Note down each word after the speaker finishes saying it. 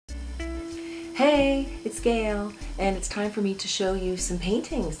Hey, it's Gayle, and it's time for me to show you some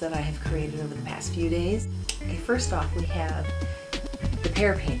paintings that I have created over the past few days. Okay, first off, we have the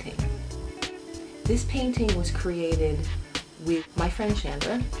pear painting. This painting was created with my friend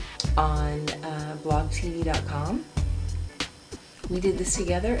Chandra on blogtv.com. We did this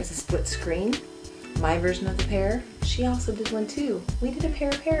together as a split screen. My version of the pear, she also did one too. We did a pair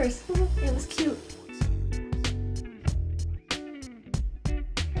of pears. It was cute.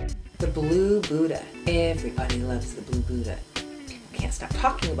 The Blue Buddha. Everybody loves the Blue Buddha. People can't stop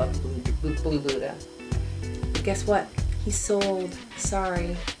talking about the Blue Buddha. But guess what? He's sold.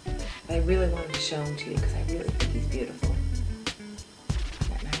 Sorry. But I really wanted to show him to you because I really think he's beautiful.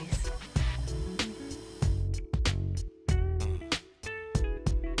 Isn't that nice?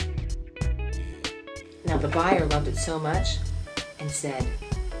 Now the buyer loved it so much and said,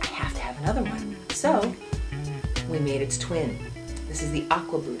 I have to have another one. So we made its twin. This is the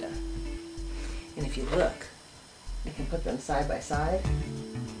Aqua Buddha. And if you look, you can put them side by side.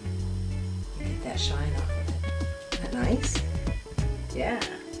 You get that shine off of it. Isn't that nice? Yeah.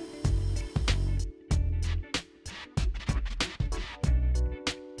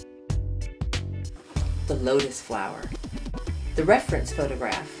 The lotus flower. The reference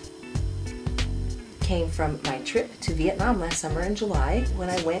photograph came from my trip to Vietnam last summer in July when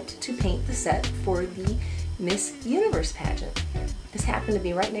I went to paint the set for the Miss Universe pageant. This happened to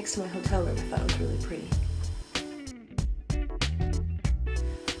be right next to my hotel room. I thought it was really pretty.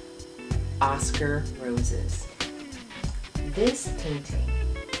 Oscar Roses. This painting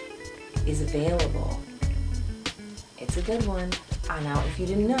is available. It's a good one. Now, if you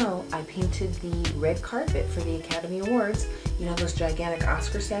didn't know, I painted the red carpet for the Academy Awards. You know those gigantic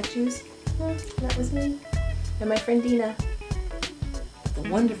Oscar statues? That was me and my friend Dina. The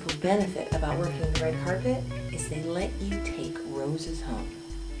wonderful benefit about working on the red carpet is they let you take roses home.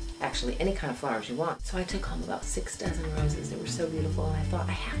 Actually, any kind of flowers you want. So I took home about 6 dozen roses. They were so beautiful, and I thought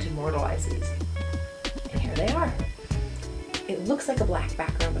I have to immortalize these. And here they are. It looks like a black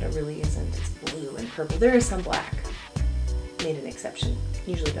background, but it really isn't. It's blue and purple. There is some black. Made an exception.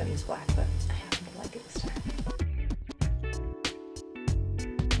 Usually don't use black, but I happen to like it this time.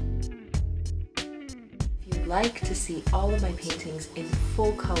 If you'd like to see all of my paintings in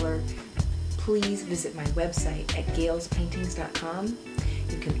full color, please visit my website at gaylespaintings.com.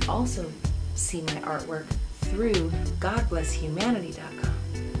 You can also see my artwork through godblesshumanity.com.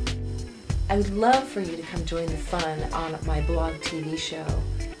 I would love for you to come join the fun on my blog TV show.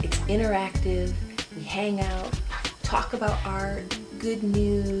 It's interactive, we hang out, talk about art, good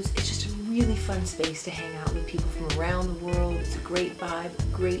news. It's just a really fun space to hang out with people from around the world. It's a great vibe,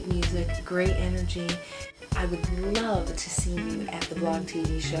 great music, great energy. I would love to see you at the blog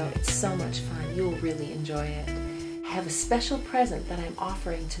TV show. It's so much fun. You'll really enjoy it. I have a special present that I'm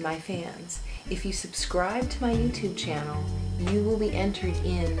offering to my fans. If you subscribe to my YouTube channel, you will be entered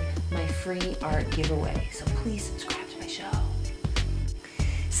in my free art giveaway. So please subscribe to my show.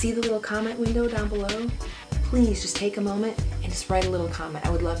 See the little comment window down below? Please just take a moment and just write a little comment. I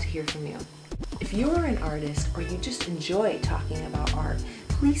would love to hear from you. If you're an artist or you just enjoy talking about art,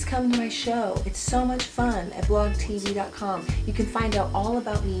 please come to my show. It's so much fun at blogtv.com. You can find out all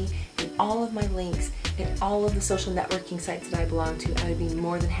about me and all of my links and all of the social networking sites that I belong to. I would be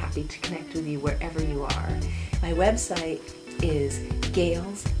more than happy to connect with you wherever you are. My website is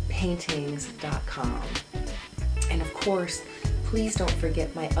gaylespaintings.com. And of course, please don't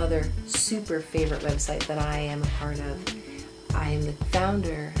forget my other super favorite website that I am a part of. I am the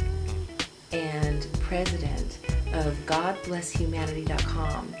founder and president of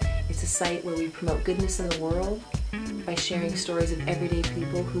godblesshumanity.com. It's a site where we promote goodness in the world by sharing stories of everyday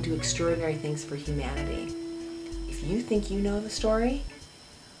people who do extraordinary things for humanity. If you think you know of a story,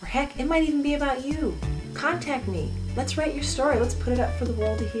 or heck, it might even be about you, contact me. Let's write your story. Let's put it up for the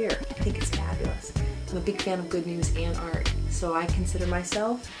world to hear. I think it's fabulous. I'm a big fan of good news and art, so I consider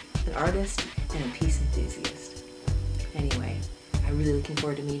myself an artist and a peace enthusiast. Anyway, I'm really looking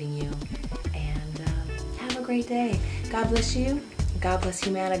forward to meeting you, and have a great day. God bless you, and God bless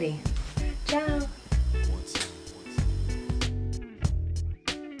humanity. Ciao.